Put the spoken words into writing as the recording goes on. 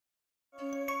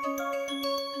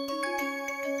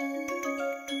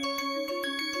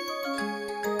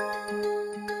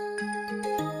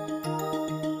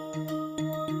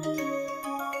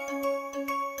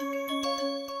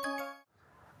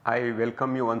I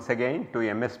welcome you once again to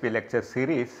MSP lecture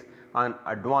series on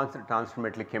advanced transfer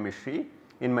metal chemistry.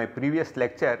 In my previous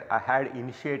lecture I had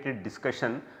initiated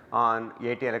discussion on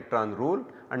 80 electron rule,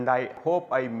 and I hope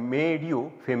I made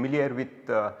you familiar with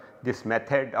this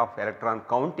method of electron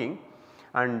counting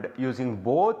and using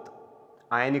both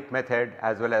ionic method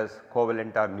as well as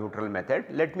covalent or neutral method.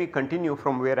 Let me continue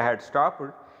from where I had stopped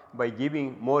by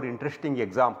giving more interesting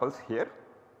examples here.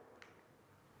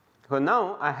 So,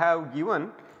 now I have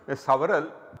given several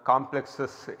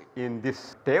complexes in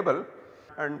this table,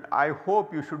 and I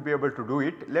hope you should be able to do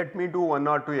it. Let me do one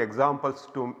or two examples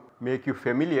to make you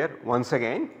familiar once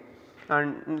again,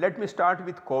 and let me start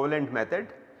with covalent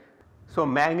method. So,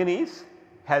 manganese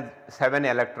has 7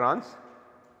 electrons,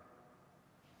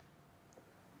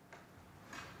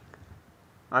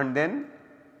 and then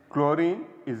chlorine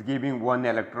is giving 1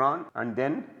 electron, and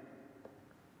then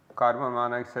carbon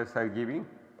monoxides are giving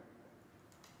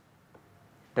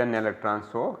 10 electrons.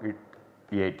 So, it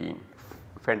 18,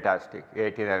 fantastic,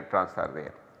 18 electrons are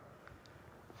there.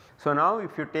 So, now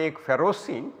if you take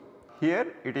ferrocene,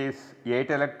 here it is 8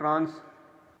 electrons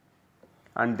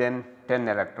and then 10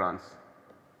 electrons,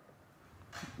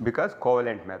 because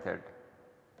covalent method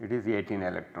it is 18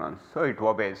 electrons. So, it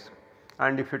obeys.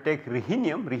 And if you take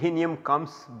rhenium, rhenium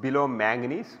comes below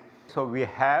manganese. So, we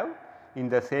have in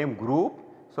the same group.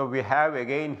 So, we have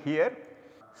again here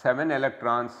 7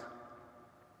 electrons,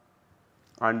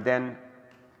 and then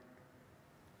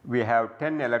we have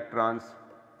 10 electrons,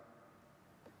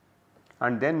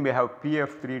 and then we have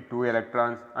PF3 2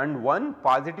 electrons and 1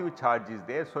 positive charge is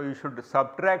there. So, you should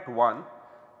subtract 1.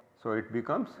 So, it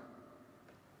becomes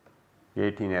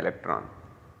 18 electron.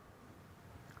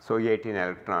 So, 18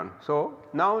 electron. So,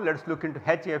 now let us look into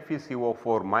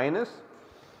HFeCO4 minus,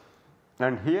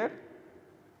 and here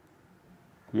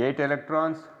 8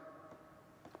 electrons,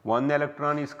 1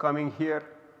 electron is coming here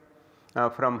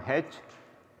from H,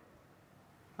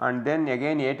 and then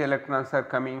again 8 electrons are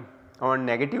coming, and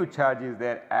negative charge is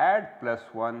there, add plus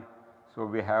 1. So,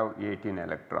 we have 18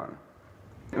 electron.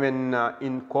 When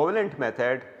in covalent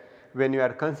method, when you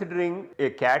are considering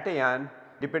a cation,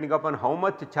 depending upon how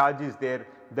much charge is there,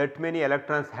 that many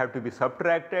electrons have to be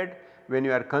subtracted. When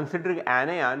you are considering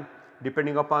anion,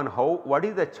 depending upon what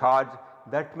is the charge,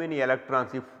 that many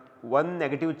electrons, if 1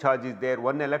 negative charge is there,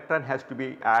 1 electron has to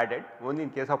be added. Only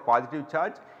in case of positive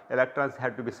charge, electrons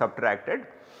have to be subtracted.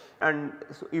 And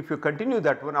so, if you continue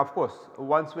that one, of course,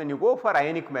 once when you go for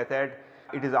ionic method,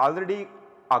 it is already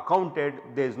accounted,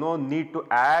 there is no need to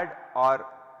add or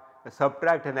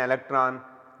subtract an electron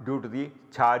due to the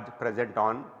charge present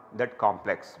on that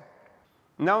complex.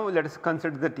 Now, let us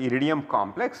consider that iridium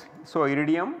complex. So,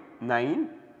 iridium 9,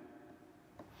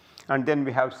 and then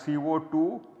we have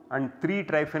CO2 and 3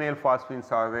 triphenyl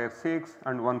phosphines are there 6,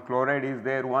 and 1 chloride is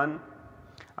there 1,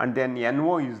 and then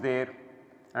NO is there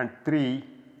and 3,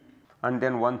 and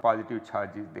then 1 positive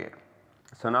charge is there.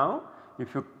 So, now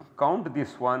if you count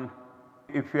this one,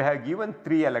 if you have given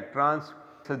 3 electrons,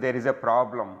 so there is a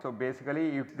problem. So,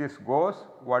 basically if this goes,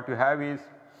 what you have is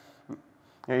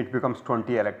it becomes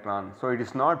 20 electron. So, it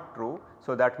is not true.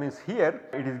 So, that means here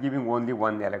it is giving only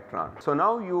 1 electron. So,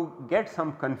 now you get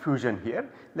some confusion here.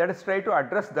 Let us try to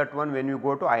address that one when you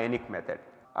go to ionic method.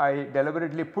 I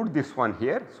deliberately put this one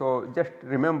here. So, just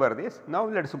remember this. Now,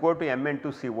 let us go to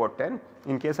Mn2CO10.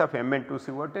 In case of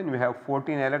Mn2CO10, we have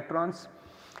 14 electrons,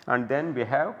 and then we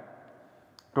have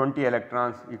 20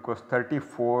 electrons equals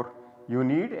 34. You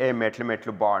need a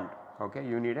metal-metal bond. Okay,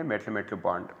 you need a metal-metal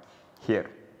bond here.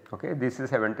 Okay, this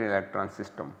is 17 electron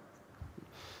system.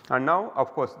 And now,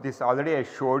 of course, this already I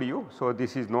showed you. So,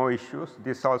 this is no issues.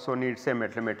 This also needs a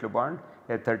metal-metal bond,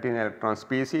 a 13 electron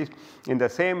species. In the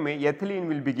same way, ethylene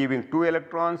will be giving 2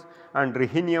 electrons, and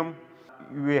rhenium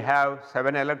we have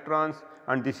 7 electrons,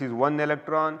 and this is 1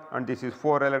 electron, and this is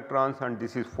 4 electrons, and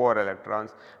this is 4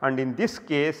 electrons. And in this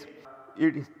case,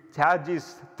 its charge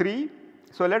is 3.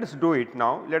 So, let us do it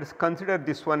now. Let us consider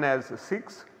this one as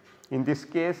 6. In this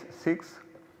case 6.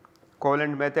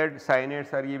 Covalent method,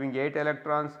 cyanides are giving 8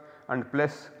 electrons, and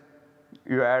plus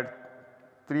you add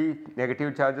 3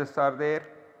 negative charges are there.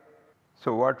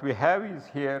 So, what we have is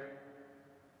here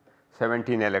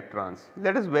 17 electrons.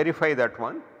 Let us verify that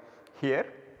one here,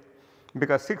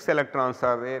 because 6 electrons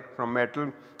are there from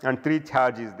metal and 3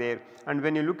 charge is there. And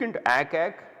when you look into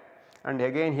ACAC, and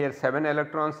again here 7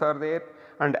 electrons are there,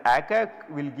 and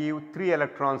ACAC will give 3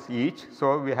 electrons each.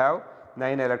 So, we have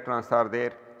 9 electrons are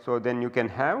there. So, then you can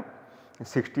have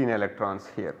 16 electrons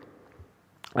here.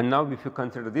 And now, if you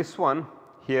consider this one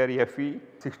here, Fe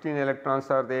 16 electrons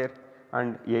are there,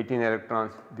 and 18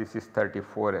 electrons, this is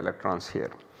 34 electrons here.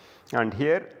 And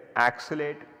here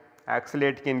oxalate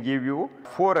oxalate can give you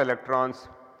 4 electrons.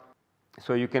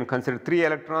 So, you can consider 3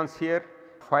 electrons here,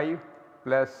 5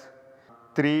 plus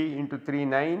 3 into 3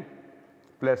 9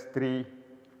 plus 3.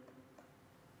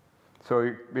 So,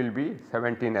 it will be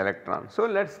 17 electrons. So,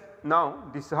 let us now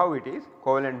this is how it is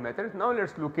covalent method. Now, let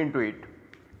us look into it.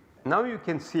 Now, you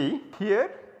can see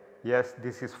here, yes,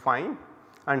 this is fine,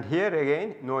 and here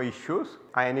again no issues.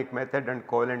 Ionic method and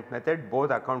covalent method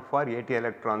both account for 80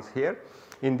 electrons here.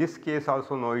 In this case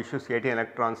also no issues, 80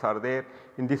 electrons are there.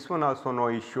 In this one also no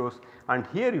issues, and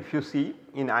here if you see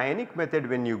in ionic method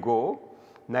when you go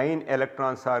 9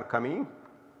 electrons are coming.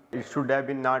 It should have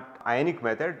been not ionic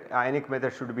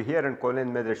method should be here and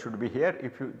covalent method should be here.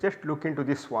 If you just look into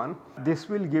this one, this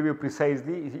will give you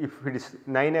precisely if it is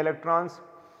 9 electrons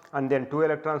and then 2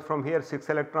 electrons from here, 6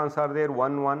 electrons are there,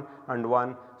 1 1 and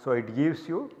 1. So, it gives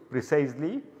you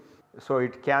precisely, so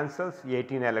it cancels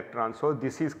 18 electrons. So,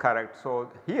 this is correct.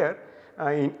 So, here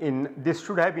in this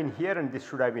should have been here and this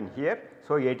should have been here.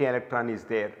 So, 18 electron is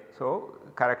there. So,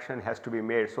 correction has to be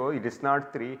made. So, it is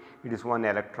not 3, it is 1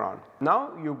 electron.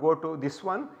 Now, you go to this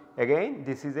one again,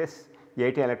 this is a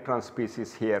 18 electron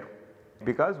species here,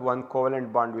 because one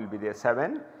covalent bond will be there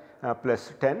 7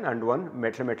 plus 10 and one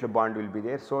metal metal bond will be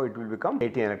there. So, it will become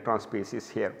 18 electron species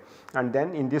here, and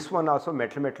then in this one also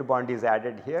metal metal bond is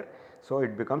added here. So,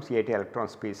 it becomes 80 electron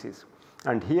species,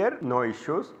 and here no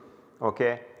issues,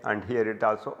 okay, and here it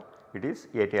also it is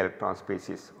 80 electron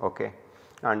species, okay.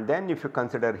 And then if you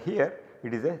consider here,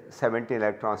 it is a 17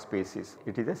 electron species,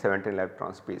 it is a 17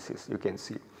 electron species, you can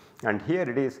see, and here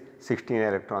it is 16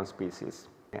 electron species,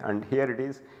 and here it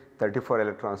is 34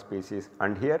 electron species,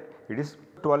 and here it is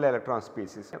 12 electron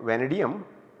species. Vanadium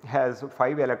has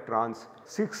 5 electrons,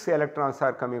 6 electrons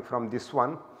are coming from this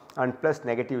one, and plus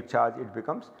negative charge it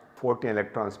becomes 14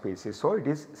 electron species. So, it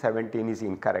is 17 is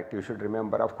incorrect, you should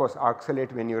remember. Of course,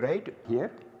 oxalate when you write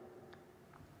here,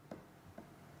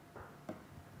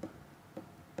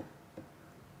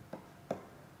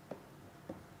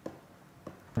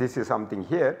 this is something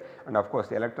here, and of course,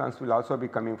 the electrons will also be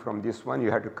coming from this one.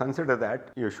 You have to consider that.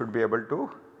 You should be able to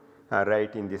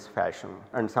write in this fashion,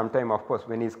 and sometime of course,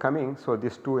 when it is coming, so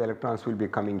these 2 electrons will be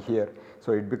coming here.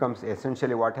 So, it becomes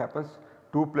essentially what happens,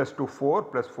 2 plus 2 4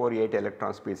 plus 4 8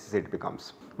 electron species it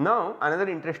becomes. Now, another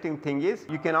interesting thing is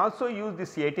you can also use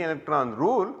this 18 electron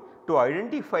rule to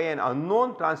identify an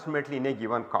unknown transfer metal in a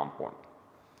given compound,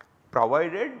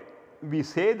 provided we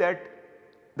say that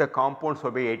the compounds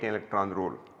obey 18 electron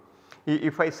rule.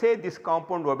 If I say this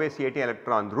compound obeys 18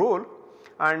 electron rule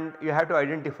and you have to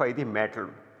identify the metal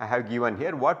I have given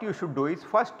here, what you should do is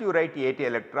first you write 80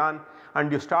 electron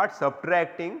and you start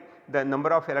subtracting the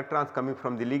number of electrons coming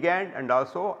from the ligand and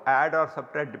also add or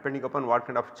subtract depending upon what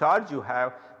kind of charge you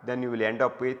have, then you will end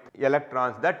up with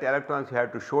electrons. That electrons you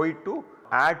have to show it to,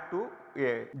 add to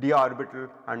a d orbital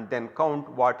and then count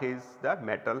what is the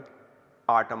metal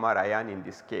atom or ion in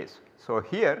this case. So,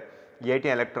 here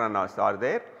 18 electrons are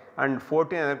there and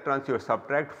 14 electrons you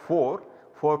subtract 4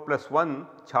 plus 1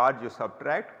 charge you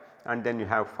subtract and then you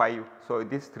have 5. So,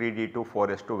 this 3d2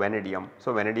 4s2 vanadium.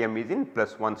 So, vanadium is in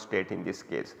 +1 state in this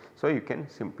case. So, you can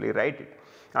simply write it,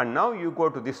 and now you go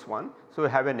to this one. So, you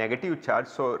have a negative charge.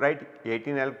 So, write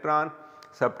 18 electron,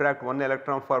 subtract 1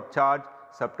 electron for charge,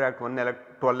 subtract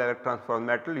 12 electrons for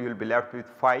metal, you will be left with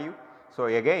 5. So,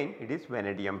 again it is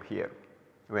vanadium here,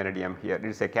 it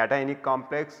is a cationic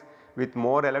complex with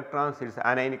more electrons, it is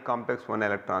anionic complex 1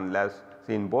 electron less.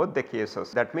 So, in both the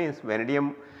cases, that means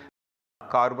vanadium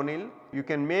carbonyl you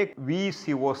can make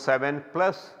VCO7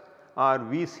 plus or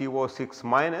VCO6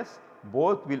 minus,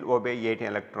 both will obey 18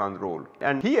 electron rule.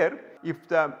 And here if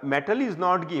the metal is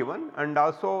not given and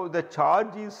also the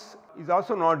charge is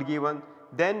also not given,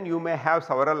 then you may have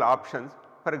several options.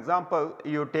 For example,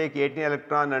 you take 18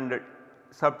 electron and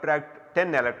subtract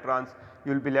 10 electrons,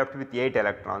 you will be left with 8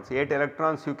 electrons. 8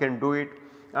 electrons you can do it,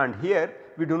 and here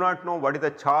we do not know what is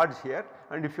the charge here,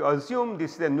 and if you assume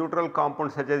this is a neutral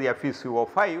compound such as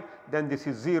FeCO5, then this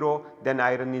is 0, then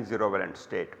iron is 0 valent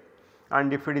state,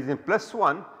 and if it is in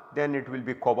 +1 then it will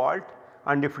be cobalt,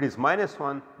 and if it is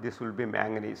 -1 this will be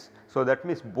manganese. So, that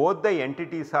means both the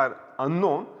entities are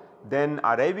unknown, then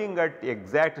arriving at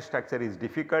exact structure is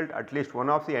difficult, at least one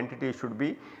of the entities should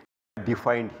be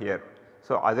defined here.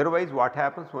 So, otherwise what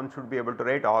happens, one should be able to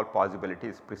write all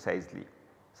possibilities precisely.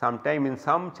 Sometime in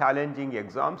some challenging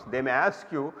exams they may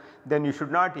ask you, then you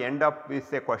should not end up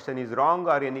with a question is wrong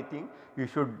or anything, you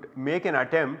should make an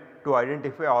attempt to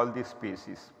identify all these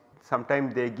species.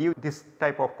 Sometimes they give this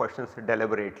type of questions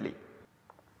deliberately.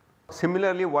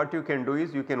 Similarly, what you can do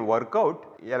is you can work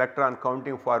out electron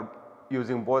counting for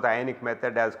using both ionic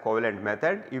method as covalent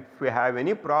method. If we have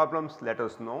any problems, let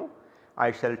us know.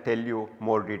 I shall tell you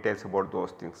more details about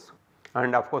those things.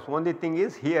 And of course, only thing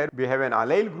is here we have an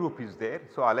allyl group is there.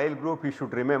 So, allyl group you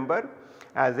should remember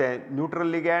as a neutral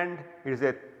ligand it is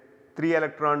a 3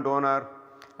 electron donor,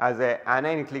 as a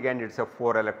anionic ligand it is a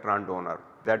 4 electron donor,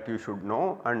 that you should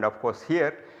know. And of course,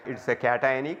 here it is a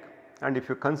cationic, and if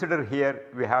you consider here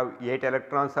we have 8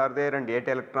 electrons are there and 8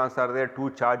 electrons are there,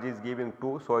 2 charge is giving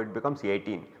 2, so it becomes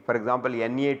 18. For example,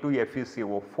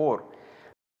 Na2FeCO4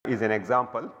 is an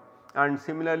example, and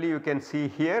similarly you can see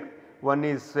here one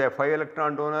is a 5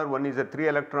 electron donor, one is a 3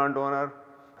 electron donor,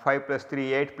 5 plus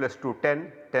 3 8 plus 2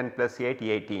 10, 10 plus 8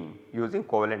 18 using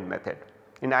covalent method.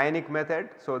 In ionic method,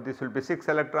 so this will be 6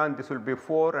 electron, this will be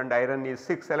 4 and iron is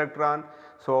 6 electron.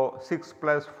 So, 6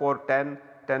 plus 4 10,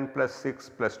 10 plus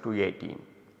 6 plus 2 18,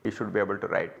 you should be able to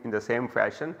write in the same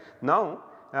fashion. Now,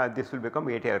 this will become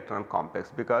 8 electron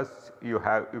complex, because you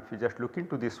have, if you just look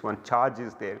into this one, charge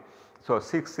is there. So,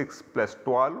 6 6 plus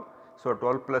 12, so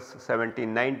 12 plus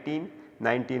 17 19,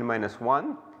 19 minus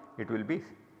 1, it will be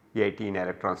 18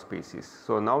 electron species.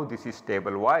 So, now this is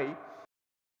stable. Why?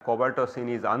 Cobaltocene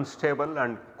is unstable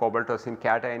and cobaltocene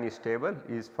cation is stable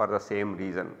is for the same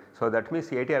reason. So, that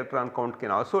means 80 electron count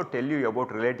can also tell you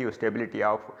about relative stability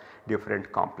of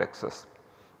different complexes.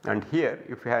 And here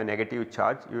if you have negative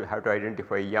charge, you have to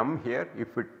identify M here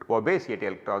if it obeys 80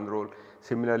 electron rule.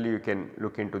 Similarly, you can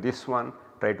look into this one,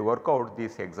 try to work out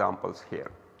these examples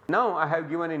here. Now, I have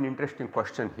given an interesting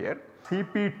question here.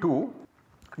 Cp2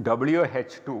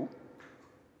 WH2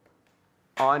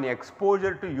 on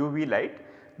exposure to UV light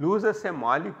loses a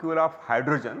molecule of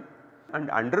hydrogen and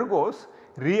undergoes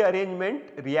rearrangement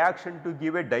reaction to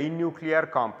give a dinuclear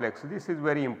complex. This is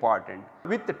very important,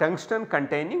 with the tungsten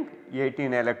containing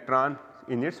 18 electron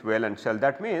in its valence shell.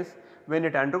 That means, when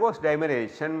it undergoes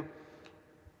dimerization,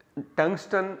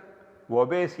 tungsten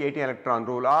obeys 18 electron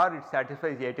rule or it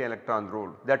satisfies 18 electron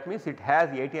rule. That means, it has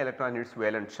 18 electron in its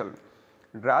valence shell.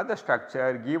 Draw the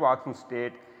structure, give oxidation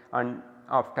state and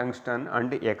of tungsten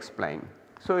and explain.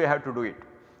 So, you have to do it.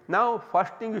 Now,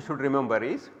 first thing you should remember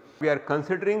is we are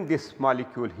considering this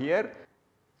molecule here.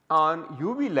 On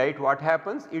UV light, what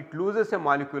happens? It loses a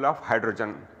molecule of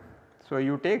hydrogen. So,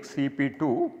 you take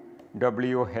Cp2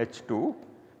 WH2,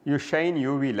 you shine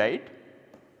UV light,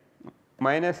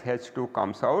 minus H2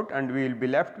 comes out and we will be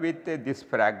left with this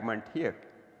fragment here.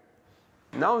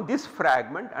 Now, this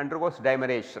fragment undergoes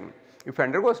dimerization. If it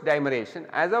undergoes dimerization,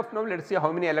 as of now let us see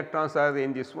how many electrons are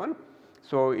in this one.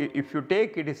 So, if you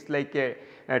take it is like a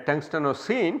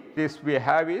tungstenocene, this we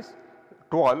have is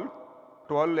 12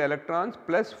 electrons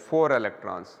plus 4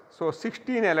 electrons. So,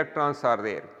 16 electrons are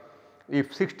there.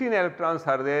 If 16 electrons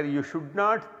are there, you should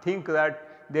not think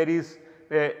that there is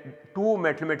two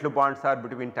metal-metal bonds are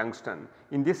between tungsten.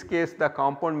 In this case, the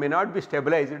compound may not be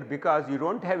stabilized because you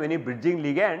do not have any bridging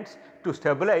ligands to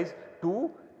stabilize two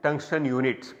tungsten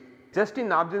units. Just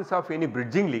in absence of any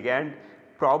bridging ligand,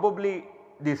 probably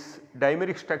this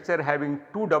dimeric structure having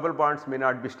two double bonds may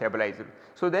not be stabilized.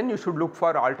 So, then you should look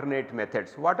for alternate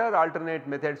methods. What are alternate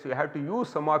methods? You have to use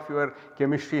some of your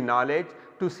chemistry knowledge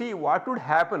to see what would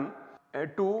happen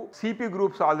to Cp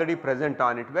groups already present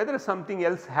on it, whether something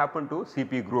else happened to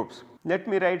Cp groups. Let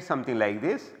me write something like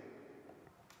this.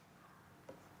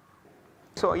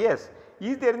 So, yes,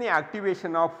 is there any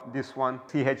activation of this one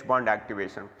CH bond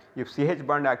activation? If CH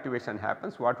bond activation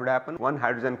happens, what would happen? One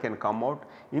hydrogen can come out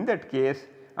in that case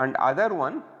and other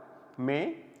one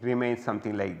may remain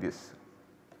something like this.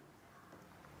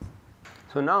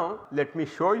 So, now let me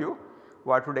show you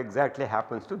what would exactly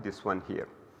happens to this one here.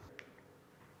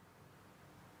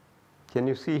 Can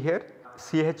you see here?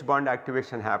 CH bond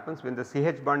activation happens. When the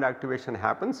CH bond activation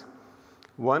happens,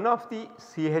 one of the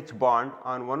CH bond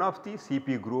on one of the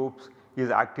Cp groups is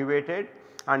activated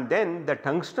and then the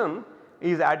tungsten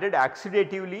is added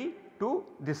oxidatively to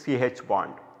the CH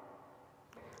bond,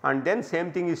 and then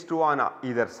same thing is true on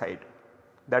either side.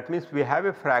 That means, we have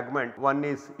a fragment, one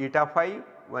is eta 5,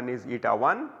 one is eta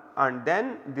 1 and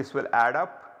then this will add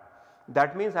up.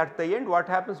 That means, at the end what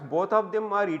happens, both of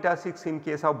them are eta 6 in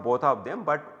case of both of them,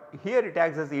 but here it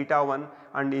acts as eta 1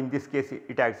 and in this case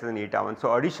it acts as an eta 1.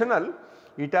 So, additional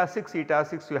eta 6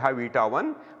 you have eta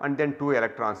 1 and then 2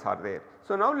 electrons are there.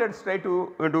 So, now let us try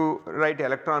to write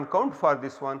electron count for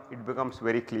this one, it becomes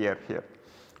very clear here.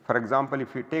 For example,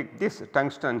 if you take this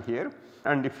tungsten here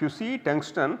and if you see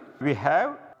tungsten, we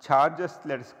have charges,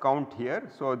 let us count here.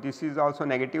 So, this is also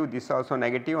negative, this also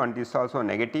negative and this also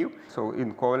negative. So,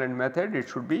 in covalent method it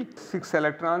should be 6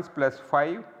 electrons plus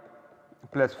 5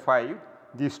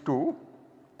 these two,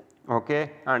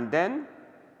 okay, and then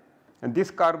and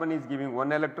this carbon is giving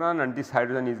 1 electron and this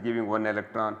hydrogen is giving 1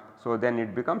 electron. So, then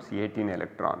it becomes 18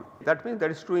 electron. That means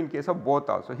that is true in case of both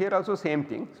also. Here also same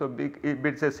thing. So, it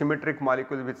is a symmetric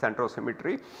molecule with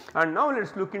centrosymmetry. And now let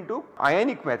us look into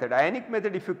ionic method. Ionic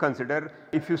method, if you consider,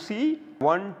 if you see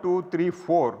 1, 2, 3,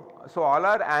 4. So, all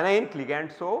are anionic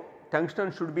ligands. So,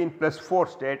 tungsten should be in +4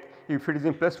 state. If it is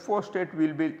in +4 state, we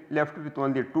will be left with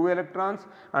only 2 electrons,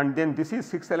 and then this is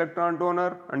 6 electron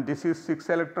donor and this is 6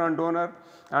 electron donor,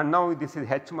 and now this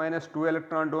is H minus 2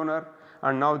 electron donor,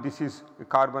 and now this is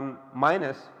carbon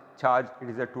minus charge, it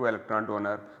is a 2 electron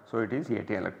donor. So, it is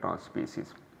 18 electron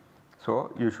species.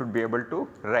 So, you should be able to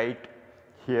write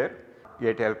here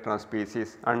 8 electron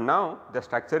species, and now the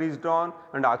structure is drawn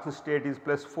and oxygen state is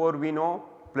 +4, we know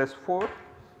 +4,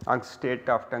 oxygen state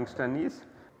of tungsten is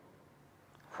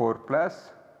 4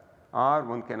 plus, or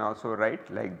one can also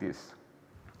write like this.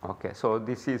 Okay. So,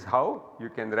 this is how you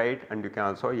can write, and you can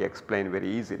also explain very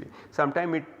easily.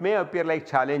 Sometimes it may appear like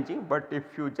challenging, but if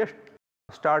you just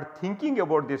start thinking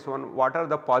about this one, what are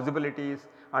the possibilities,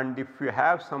 and if you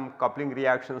have some coupling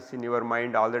reactions in your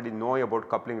mind, already know about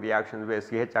coupling reactions where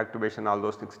CH activation, all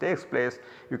those things takes place,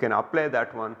 you can apply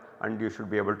that one and you should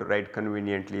be able to write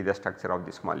conveniently the structure of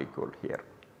this molecule here.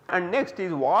 And next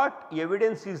is what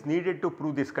evidence is needed to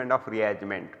prove this kind of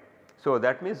rearrangement. So,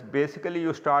 that means basically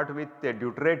you start with a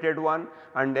deuterated one,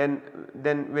 and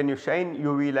then when you shine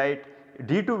UV light,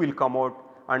 D2 will come out,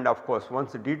 and of course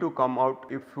once D2 come out,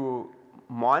 if you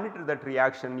monitor that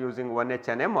reaction using 1H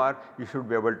NMR, you should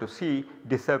be able to see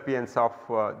disappearance of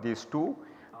these two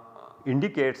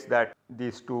indicates that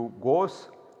these two goes,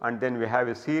 and then we have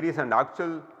a series and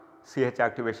actual CH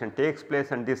activation takes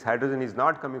place, and this hydrogen is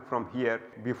not coming from here.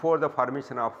 Before the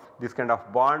formation of this kind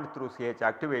of bond through CH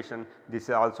activation, this is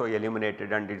also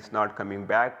eliminated and it is not coming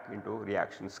back into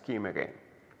reaction scheme again.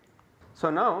 So,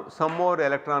 now some more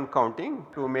electron counting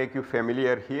to make you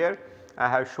familiar here. I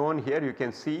have shown here, you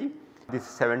can see this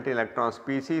 17 electron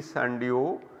species, and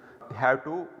you have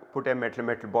to put a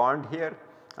metal-metal bond here,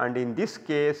 and in this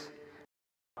case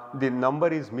the number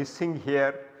is missing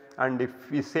here. And if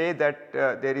we say that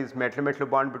there is metal-metal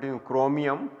bond between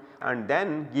chromium, and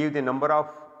then give the number of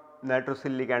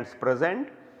nitrosyl ligands present,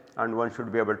 and one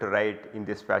should be able to write in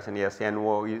this fashion, yes,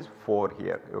 NO is 4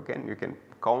 here, you can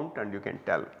count and you can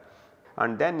tell.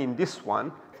 And then in this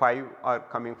one 5 are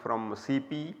coming from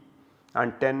Cp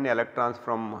and 10 electrons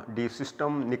from D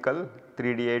system nickel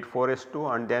 3D8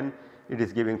 4s2, and then it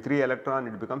is giving 3 electron,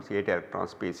 it becomes 8 electron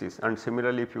species. And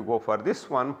similarly if you go for this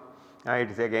one,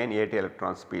 it is again 8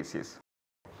 electron species.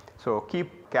 So,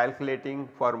 keep calculating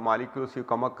for molecules you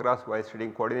come across while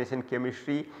studying coordination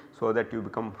chemistry, so that you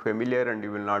become familiar and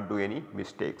you will not do any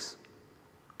mistakes.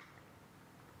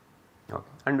 Okay.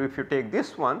 And if you take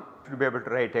this one, you should be able to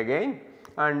write again,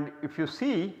 and if you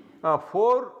see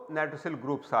 4 nitrosyl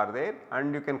groups are there,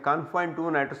 and you can confine 2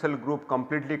 nitrosyl group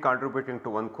completely contributing to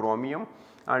 1 chromium,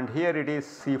 and here it is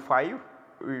C5,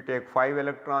 we take 5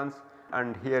 electrons,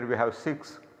 and here we have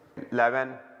 6,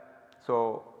 11.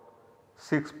 So,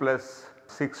 6 plus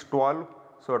 6 12.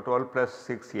 So, 12 plus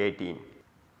 6 18,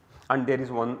 and there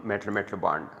is one metal-metal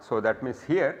bond. So, that means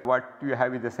here what you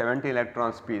have is the 70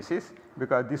 electron species,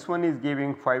 because this one is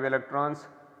giving 5 electrons,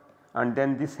 and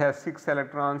then this has 6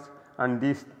 electrons, and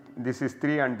this is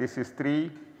 3 and this is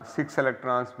 3, 6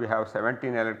 electrons, we have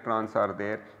 17 electrons are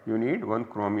there. You need one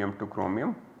chromium to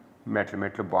chromium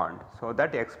metal-metal bond. So,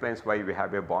 that explains why we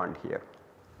have a bond here.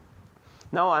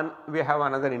 Now, we have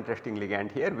another interesting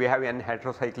ligand here. We have an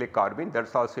heterocyclic carbene, that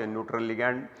is also a neutral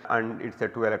ligand, and it is a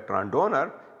 2 electron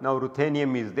donor. Now,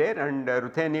 ruthenium is there, and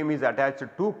ruthenium is attached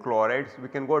to chlorides. We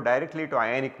can go directly to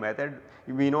ionic method.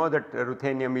 We know that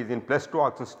ruthenium is in +2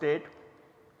 oxygen state,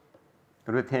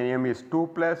 ruthenium is 2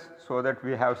 plus, so that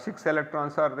we have 6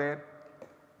 electrons are there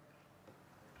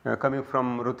coming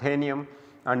from ruthenium,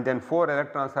 and then 4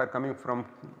 electrons are coming from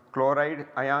chloride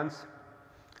ions.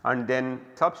 And then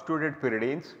substituted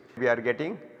pyridines, we are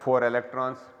getting 4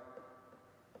 electrons,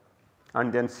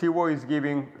 and then CO is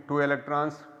giving 2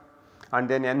 electrons, and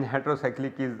then N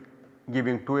heterocyclic is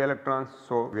giving 2 electrons.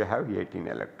 So, we have 18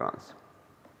 electrons.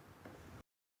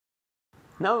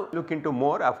 Now, look into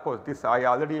more, of course this I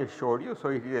already showed you. So,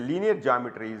 it is a linear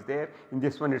geometry is there. In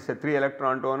this one it is a 3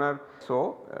 electron donor.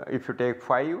 So, if you take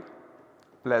 5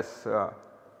 plus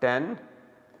 10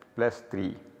 plus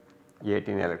 3,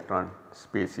 18 electron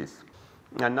species.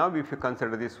 And now if you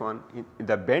consider this one,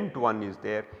 the bent one is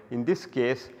there. In this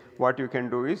case what you can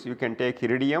do is you can take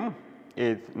iridium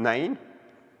is 9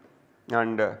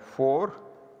 and 4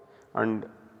 and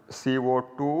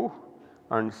CO2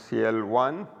 and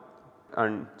Cl1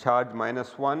 and charge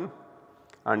 -1,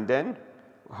 and then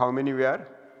how many we are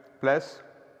plus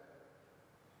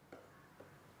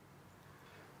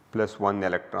plus 1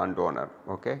 electron donor,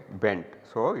 okay, bent.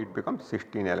 So, it becomes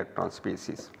 16 electron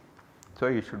species. So,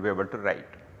 you should be able to write.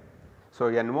 So,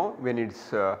 NO when it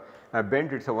is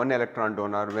bent, it is a 1 electron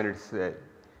donor, when it is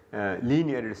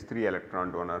linear it is 3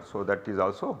 electron donor. So, that is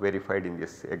also verified in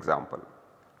this example.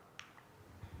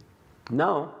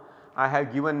 Now, I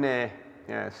have given a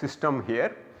system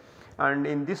here, and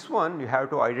in this one you have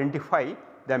to identify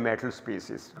the metal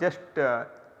species. Just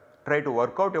try to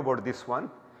work out about this one.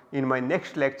 In my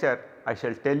next lecture I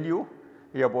shall tell you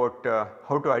about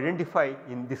how to identify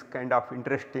in this kind of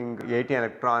interesting 18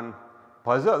 electron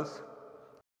puzzles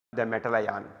the metal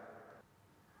ion.